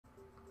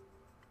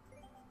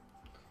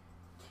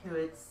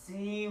Let's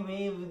see,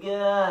 we've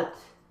got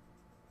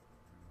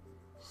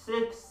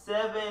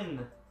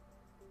 6-7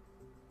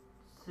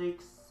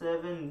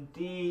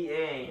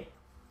 DA.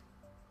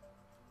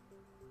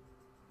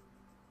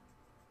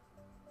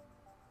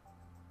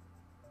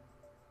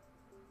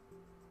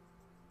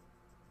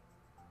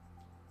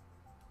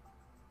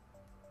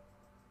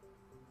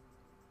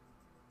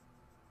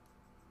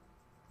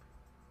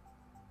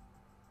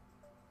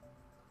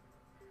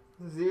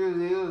 Zero,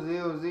 zero,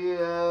 zero,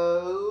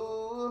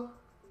 zero.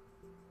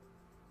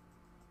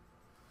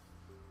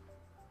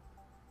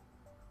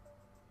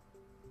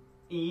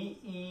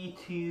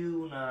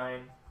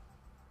 EE29.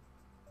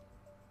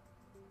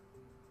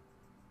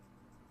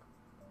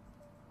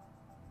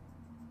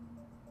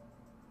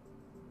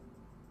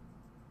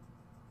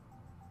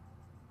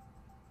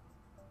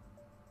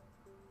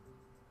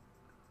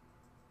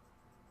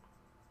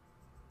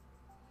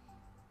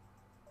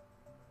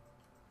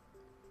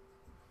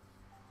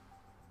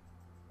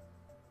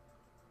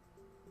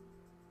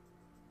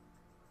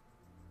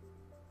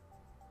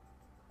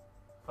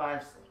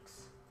 Five, 6.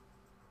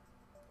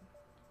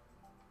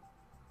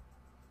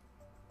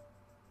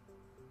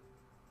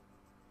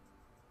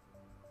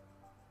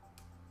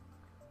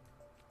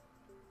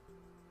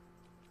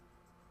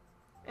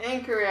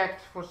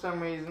 Incorrect for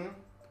some reason.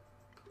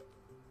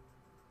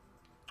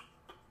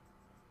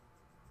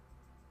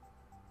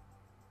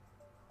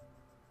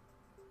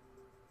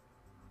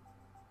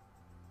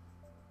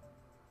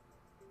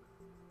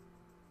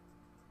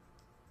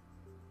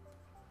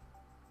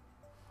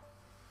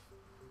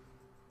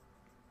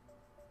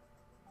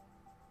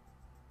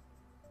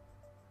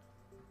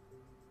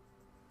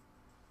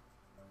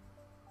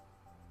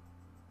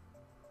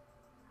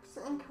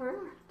 That's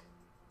incorrect.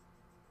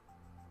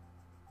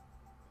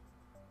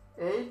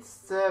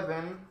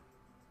 8-7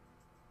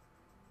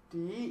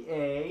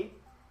 DA.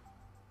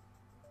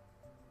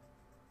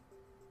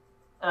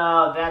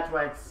 Oh, that's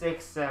right,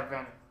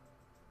 6-7.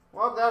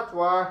 Well, that's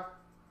why.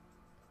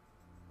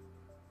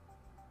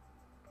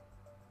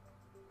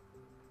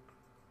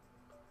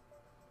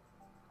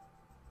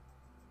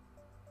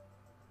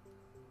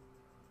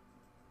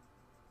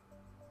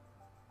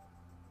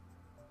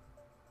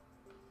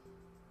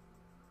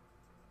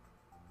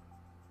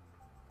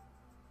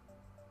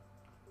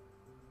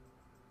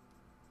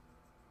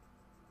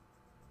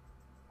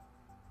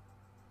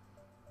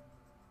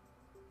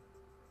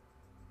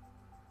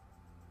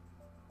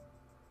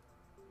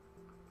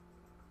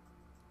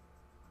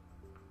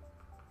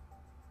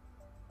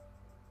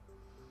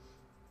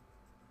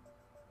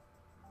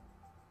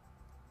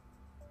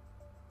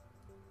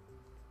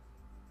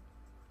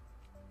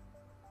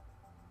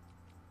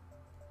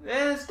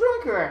 Then it's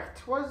doing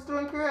correct. What is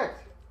doing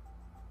correct?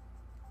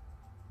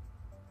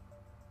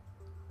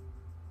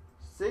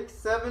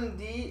 6-7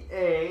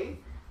 DA.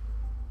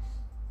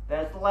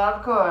 That's the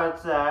loud card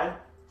side.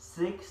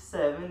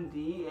 6-7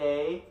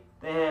 DA.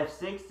 They have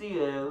 6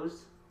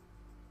 zeros.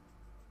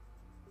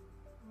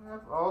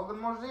 Yep, all the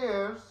more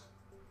zeros.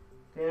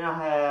 Then I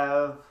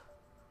have,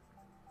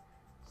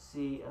 let's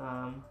see,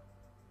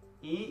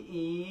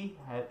 EE,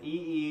 have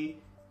EE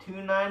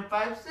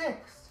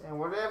 2956. And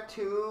what do I have?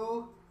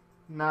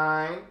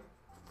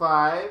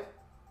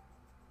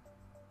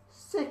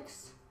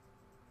 2956.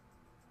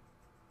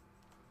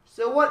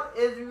 So what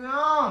is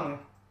wrong?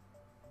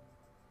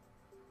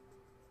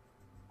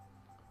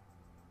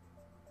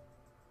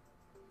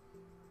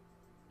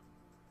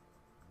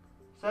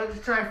 So I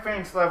just try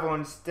Frank's level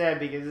instead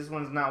because this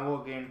one's not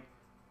working.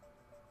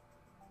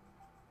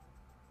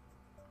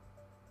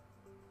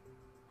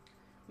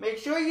 Make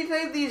sure you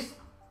type these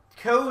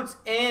codes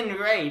in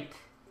right.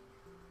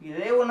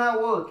 They will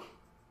not work.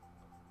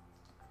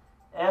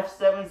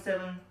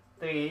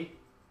 F773.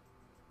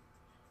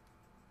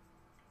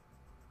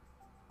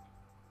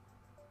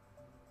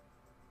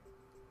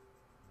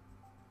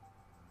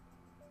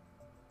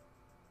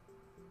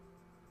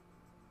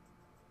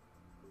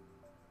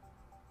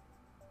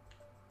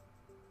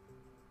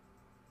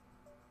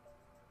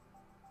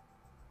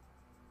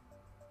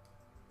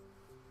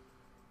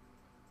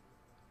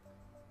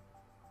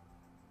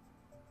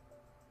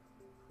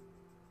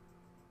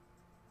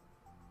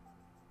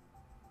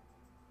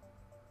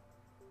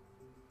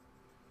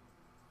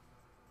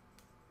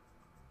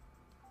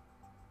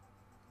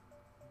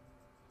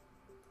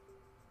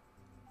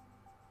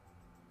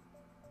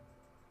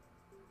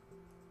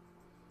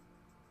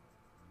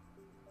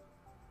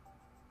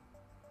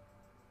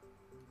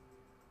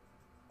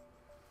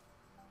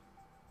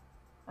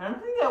 I don't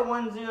think that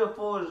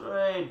 104 is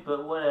right,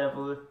 but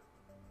whatever.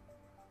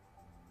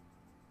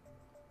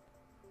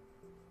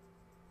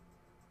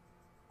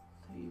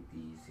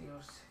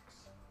 B06.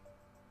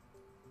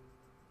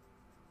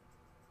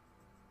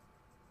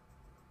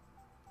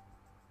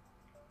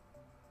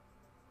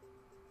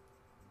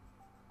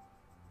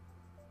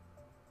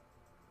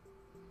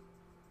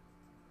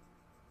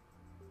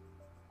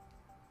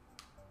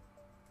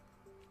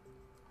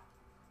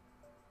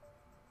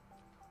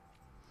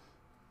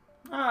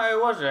 Oh,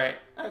 it was right.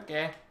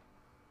 Okay.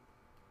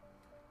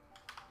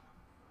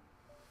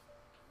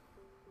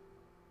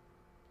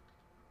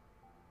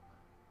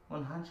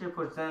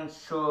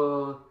 100%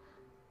 sure.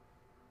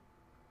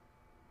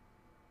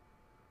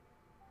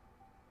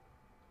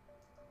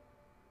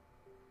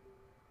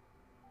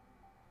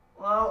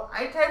 Well,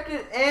 I typed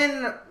it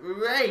in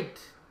right,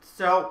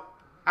 so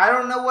I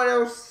don't know what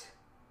else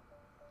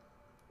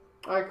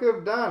I could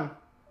have done.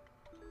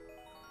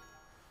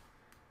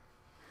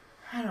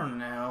 I don't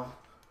know.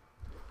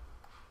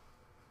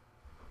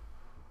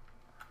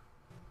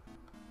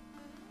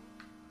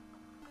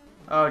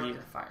 Oh,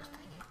 Jesus, fire stick.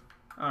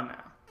 Oh, no.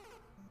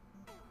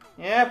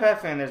 Yeah,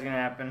 Pathfinder's gonna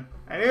happen.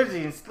 I knew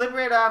he can slip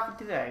right off with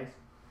today's.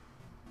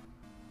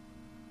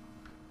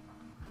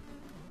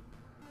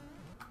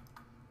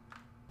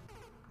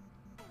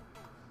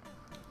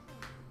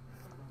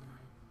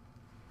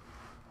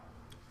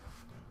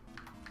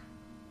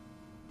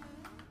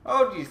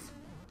 Oh, jeez.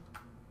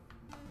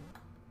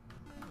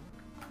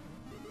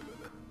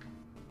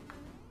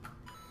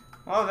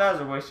 Well, that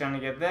was a waste trying to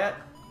get that.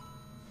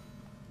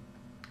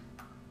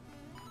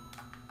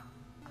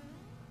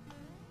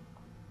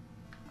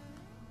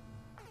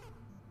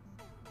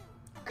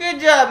 Good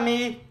job,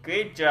 me.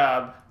 Great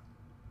job.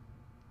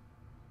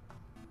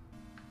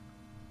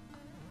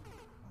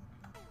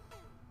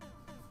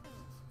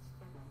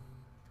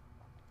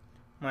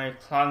 My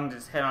clung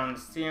just hit on the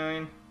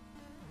ceiling.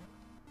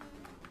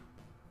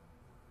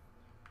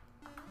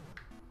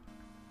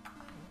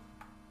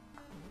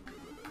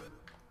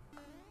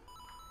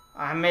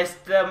 I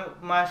missed the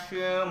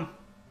mushroom.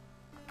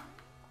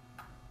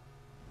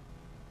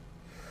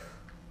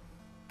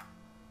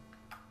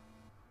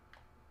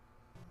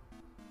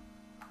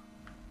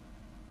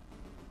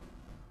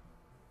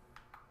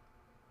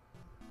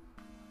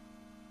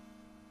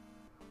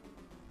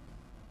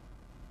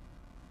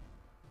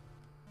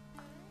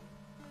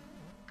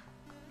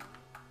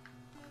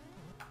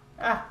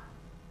 Ah.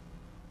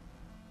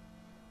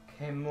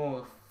 Okay,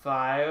 more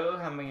fire.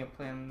 How am I gonna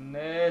play on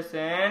this?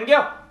 And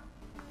go!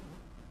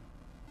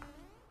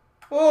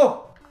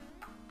 Oh!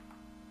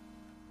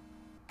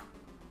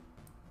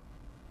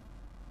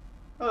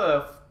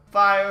 Oh,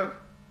 fire.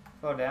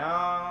 Fall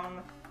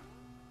down.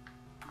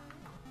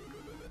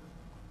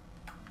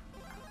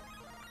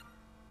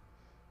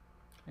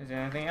 Is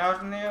there anything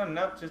else in there?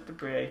 Nope, just a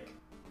break.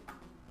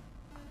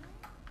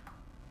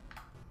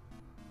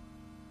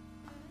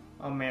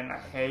 Oh man, I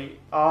hate.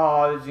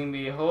 Oh, this is gonna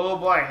be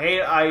horrible. I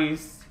hate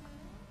ice.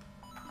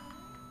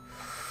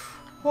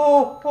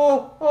 Oh,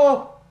 oh,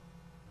 oh.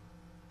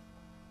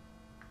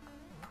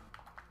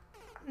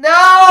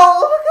 No!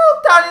 Look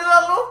how tiny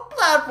that little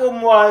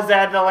platform was I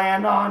had to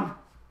land on.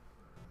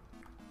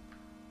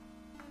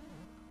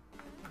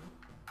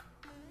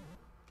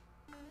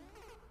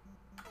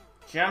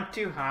 Jump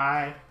too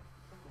high.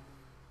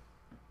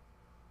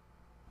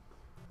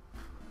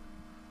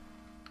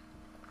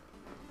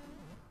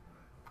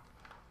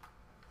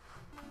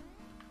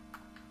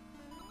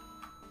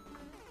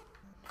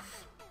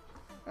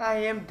 I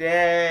am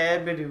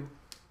dead, Badoo.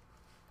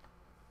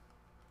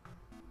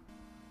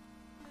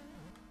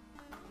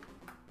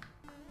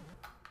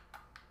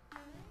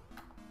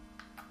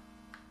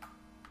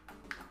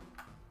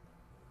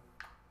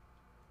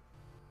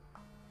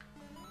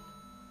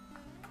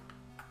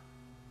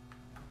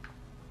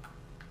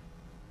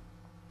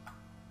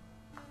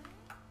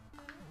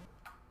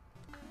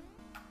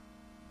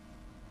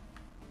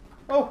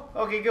 Oh,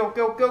 okay, go,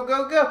 go, go,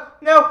 go, go.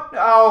 No.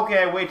 Oh,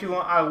 okay, way too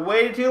long. I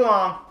waited too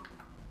long.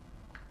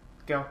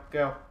 Go,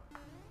 go.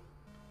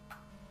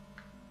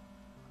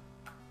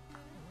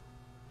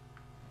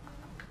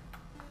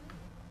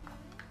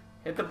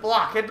 Hit the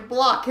block, hit the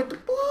block, hit the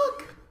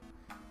block.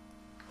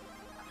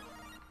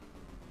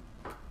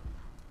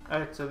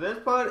 Alright, so this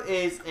part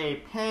is a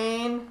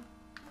pain.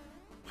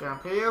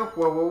 Jump here.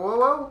 Whoa, whoa, whoa,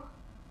 whoa.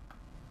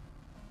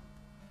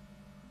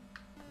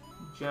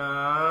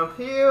 Jump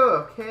here.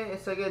 Okay,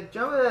 so I get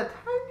jump at a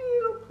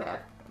tiny little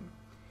platform.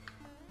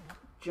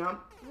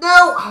 Jump.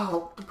 No!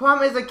 Oh, the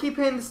problem is I keep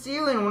hitting the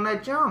ceiling when I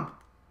jump.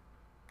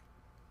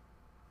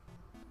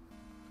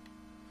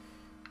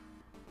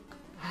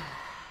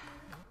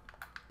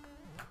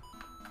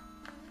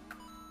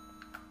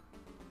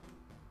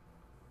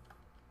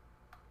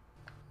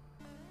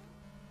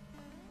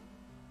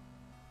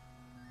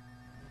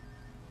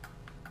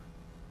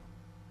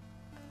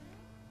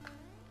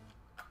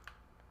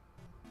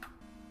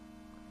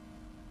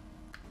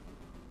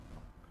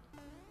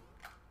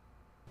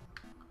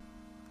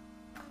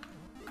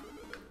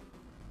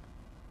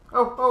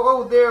 Oh, oh,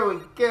 oh, there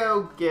we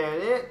go. Get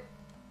it.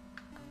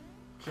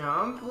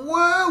 Jump.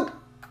 Whoa!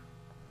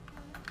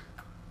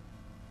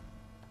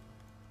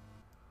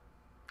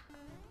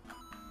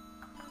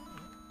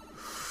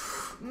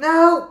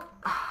 No!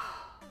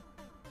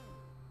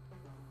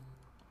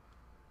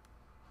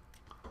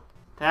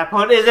 That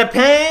part is a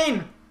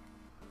pain!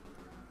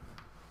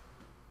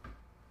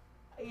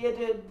 I get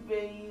it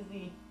very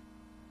easy.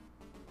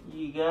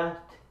 You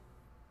got...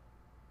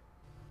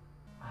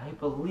 I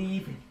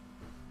believe it.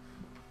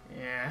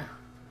 Yeah.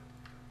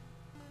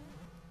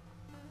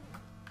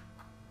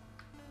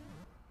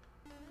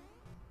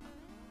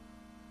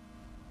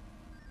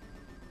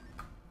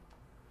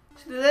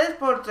 See, this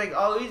part's like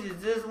all easy.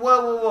 It's just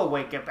whoa,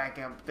 wait, get back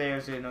up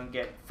there so you don't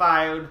get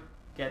fired.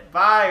 Get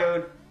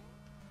fired.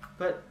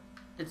 But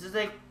it's just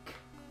like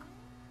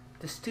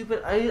the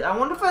stupid. I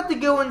wonder if I have to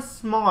go in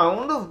small. I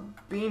wonder if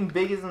being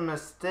big is a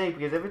mistake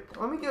because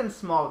let me go in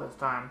small this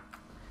time.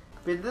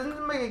 But it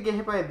doesn't make it get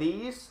hit by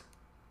these.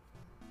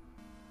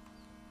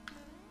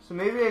 So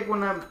maybe like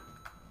when I'm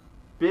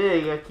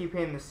big, I keep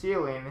hitting the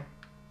ceiling.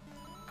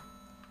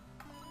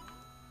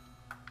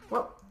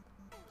 Well,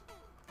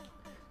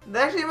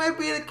 that actually might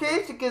be the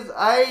case because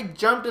I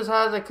jumped as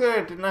high as I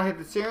could, did not hit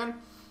the ceiling.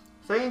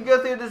 So I can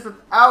go through this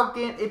without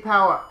getting a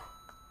power up.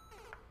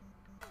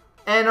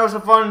 And also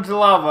fall into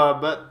lava,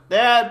 but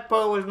that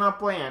part was not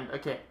planned.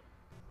 Okay.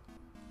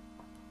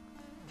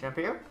 Jump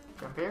here,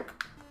 jump here,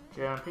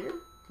 jump here.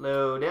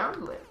 Slow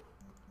down,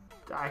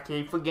 I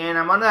keep forgetting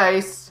I'm on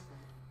ice.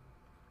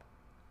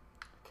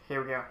 Okay,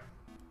 here we go.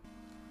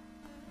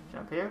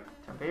 Jump here,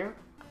 jump here,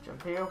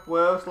 jump here.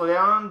 Whoa, slow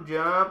down,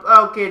 jump.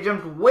 Okay,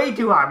 jumped way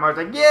too high. Mark's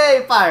like,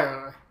 yay,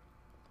 fire.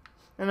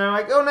 And I'm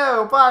like, oh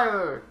no,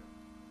 fire.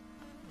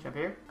 Jump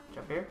here,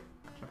 jump here,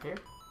 jump here.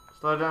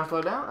 Slow down,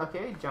 slow down.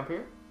 Okay, jump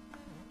here.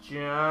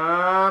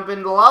 Jump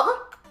into lava.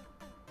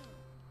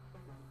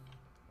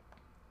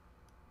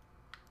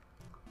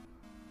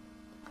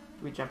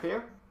 Do we jump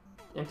here?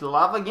 Into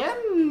lava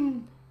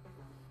again?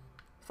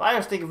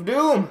 Fire stick of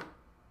doom.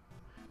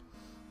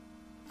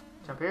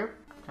 Jump here,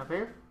 jump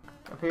here,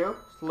 jump here.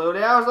 Slow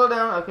down, slow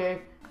down.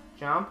 Okay,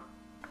 jump.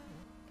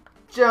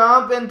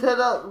 Jump into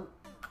the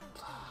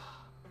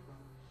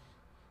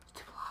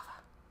stupid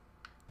lava.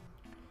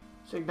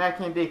 So that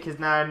can't do because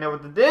now I know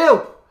what to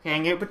do.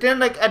 Can't get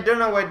pretend like I don't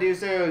know what to do,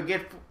 so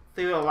get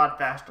through it a lot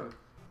faster.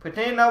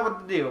 Pretend I know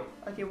what to do.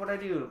 Okay, what I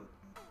do?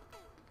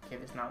 Okay,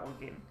 that's not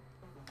working.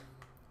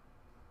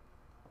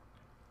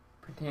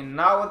 Pretend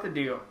not what to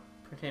do.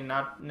 Pretend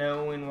not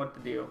knowing what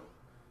to do.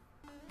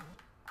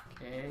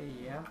 Okay,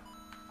 yeah.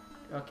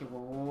 Okay,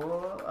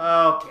 whoa.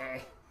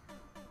 Okay.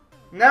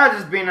 Now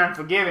just being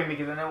unforgiving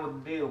because I know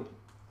what to do.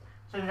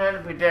 So I'm trying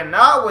to pretend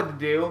not what to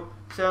do,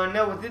 so I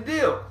know what to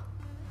do.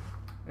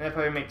 And that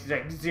probably makes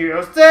like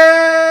 0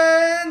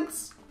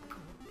 sense!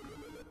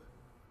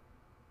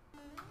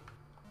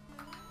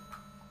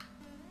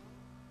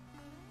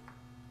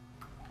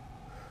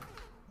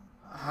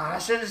 I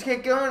should just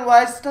keep going.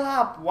 Why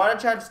stop? Why did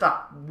I try to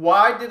stop?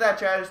 Why did I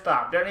try to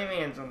stop? Don't even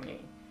answer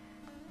me.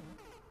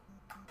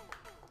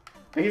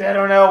 Because I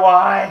don't know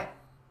why.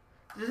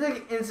 Just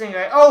like instinct,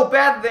 like, oh,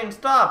 bad thing,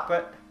 stop.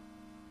 But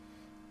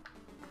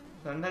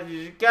sometimes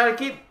you just gotta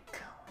keep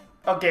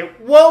going. Okay,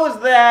 what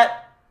was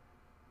that?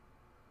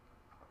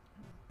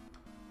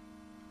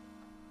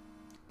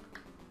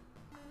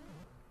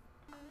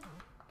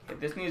 Okay,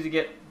 this needs to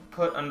get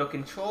put under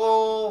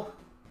control.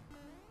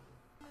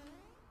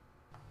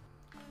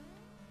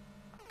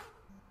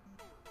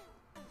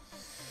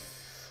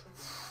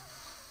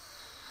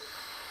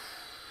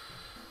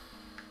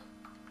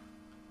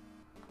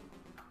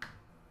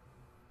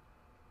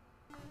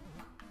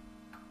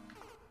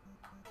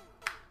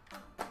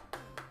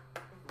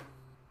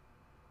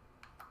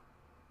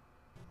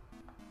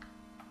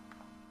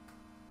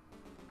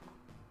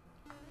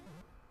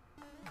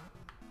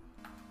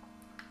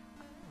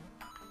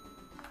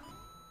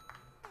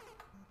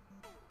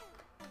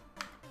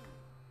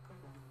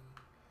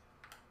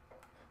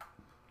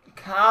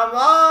 Come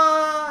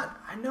on!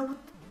 I know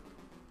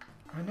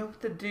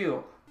what to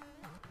do.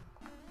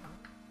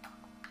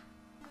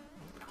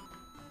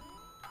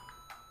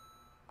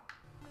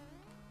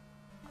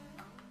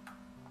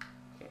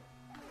 Okay.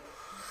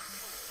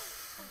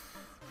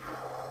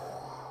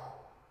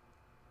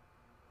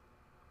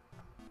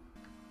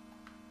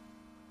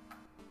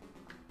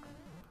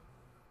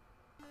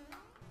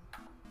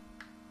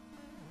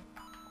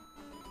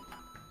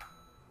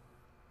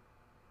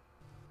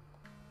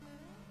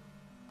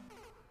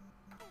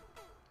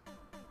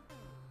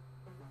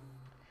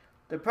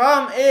 The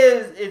problem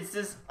is, it's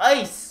this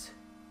ice.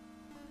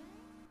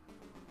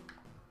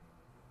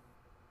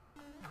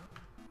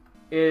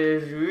 It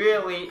is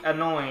really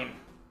annoying.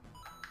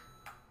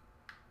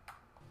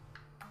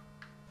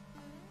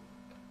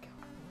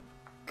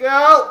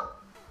 Go!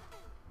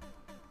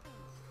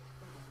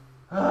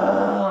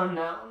 Oh,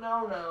 no.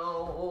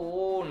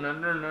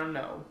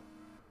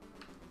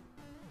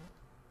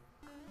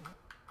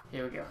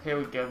 Here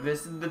we go.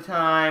 This is the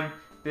time.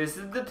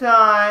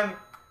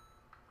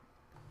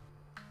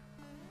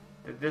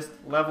 That this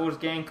level is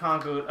getting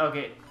conquered.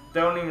 Okay,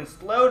 don't even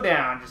slow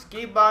down. Just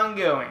keep on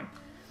going.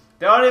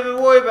 Don't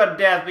even worry about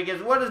death,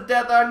 because what is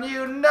death on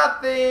you?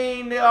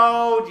 Nothing!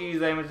 Oh,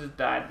 jeez, I almost just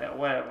died though.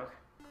 Whatever.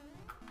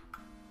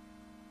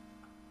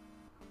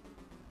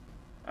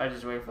 I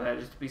just wait for that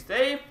just to be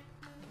safe.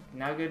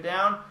 Now go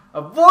down.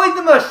 Avoid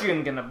the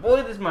mushroom. Gonna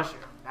avoid this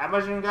mushroom. That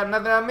mushroom got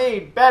nothing on me.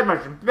 Bad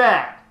mushroom.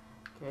 Bad.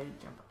 Okay,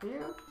 jump up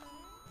here.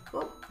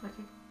 Oh,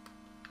 okay.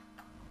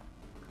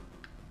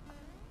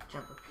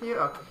 Jump up here.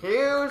 Okay,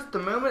 here's the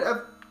moment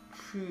of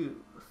truth.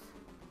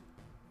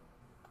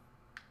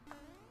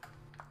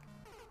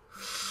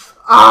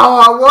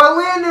 Oh,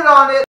 I landed on it.